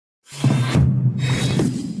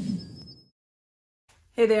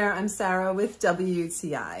Hey there, I'm Sarah with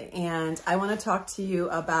WTI, and I want to talk to you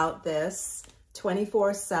about this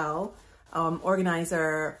 24 cell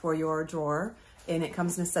organizer for your drawer, and it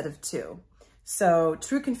comes in a set of 2. So,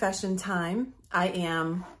 true confession time, I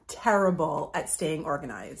am terrible at staying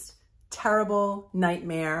organized. Terrible,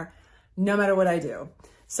 nightmare, no matter what I do.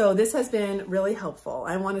 So this has been really helpful.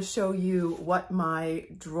 I want to show you what my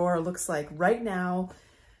drawer looks like right now.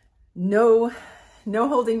 No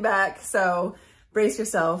holding back, so brace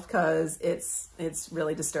yourself because it's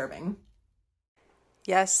really disturbing.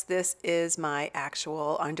 Yes, this is my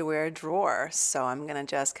actual underwear drawer. So I'm gonna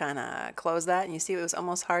just kind of close that, and you see it was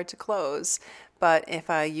almost hard to close. But if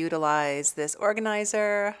I utilize this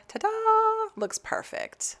organizer, ta-da, looks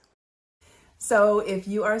perfect. So if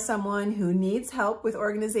you are someone who needs help with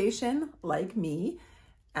organization, like me,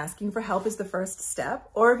 asking for help is the first step.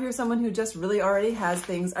 Or if you're someone who just really already has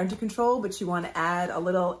things under control, but you want to add a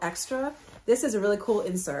little extra, this is a really cool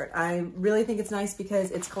insert. I really think it's nice because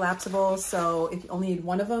it's collapsible. So if you only need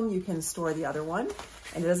one of them, you can store the other one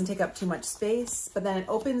and it doesn't take up too much space, but then it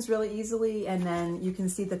opens really easily. And then you can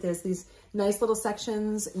see that there's these nice little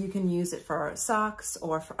sections. You can use it for socks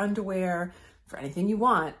or for underwear, for anything you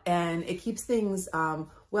want. And it keeps things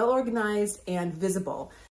well organized and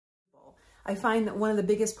visible. I find that one of the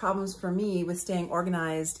biggest problems for me with staying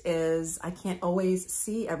organized is I can't always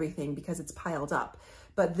see everything because it's piled up.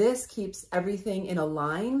 But this keeps everything in a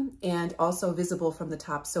line and also visible from the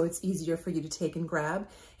top, so it's easier for you to take and grab,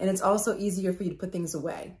 and it's also easier for you to put things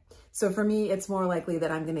away. So for me, it's more likely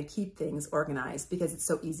that I'm going to keep things organized because it's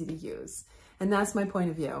so easy to use. And that's my point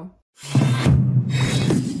of view.